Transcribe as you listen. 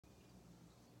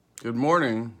Good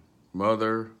morning,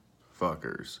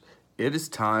 motherfuckers. It is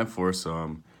time for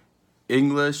some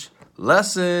English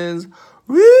lessons.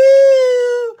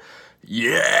 Woo!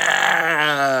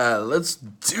 Yeah! Let's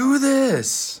do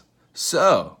this!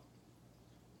 So,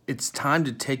 it's time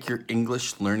to take your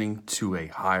English learning to a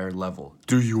higher level.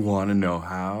 Do you want to know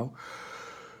how?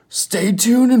 Stay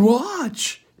tuned and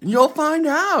watch, and you'll find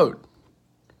out.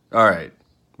 All right,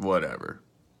 whatever.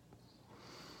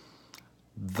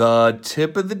 The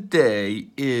tip of the day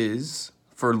is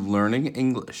for learning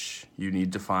English. You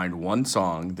need to find one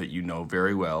song that you know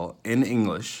very well in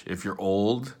English. If you're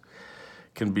old,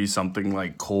 it can be something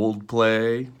like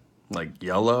Coldplay, like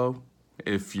Yellow.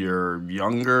 If you're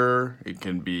younger, it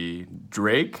can be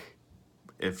Drake.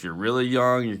 If you're really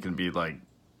young, it can be like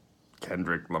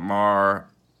Kendrick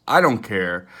Lamar. I don't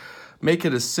care. Make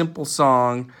it a simple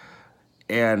song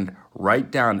and write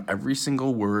down every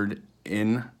single word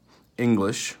in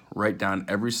English, write down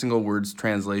every single word's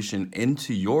translation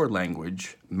into your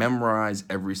language, memorize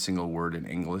every single word in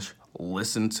English,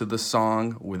 listen to the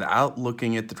song without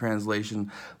looking at the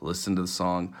translation, listen to the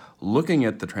song, looking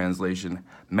at the translation,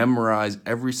 memorize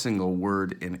every single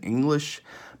word in English,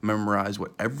 memorize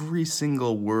what every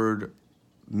single word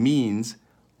means,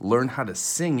 learn how to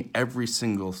sing every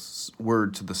single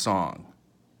word to the song.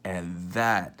 And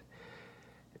that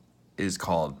is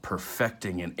called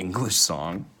perfecting an English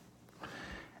song.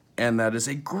 And that is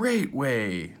a great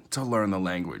way to learn the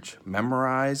language.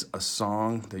 Memorize a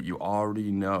song that you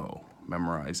already know.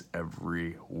 Memorize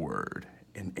every word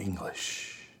in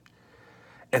English.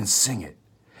 And sing it.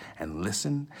 And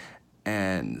listen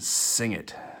and sing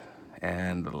it.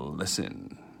 And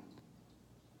listen.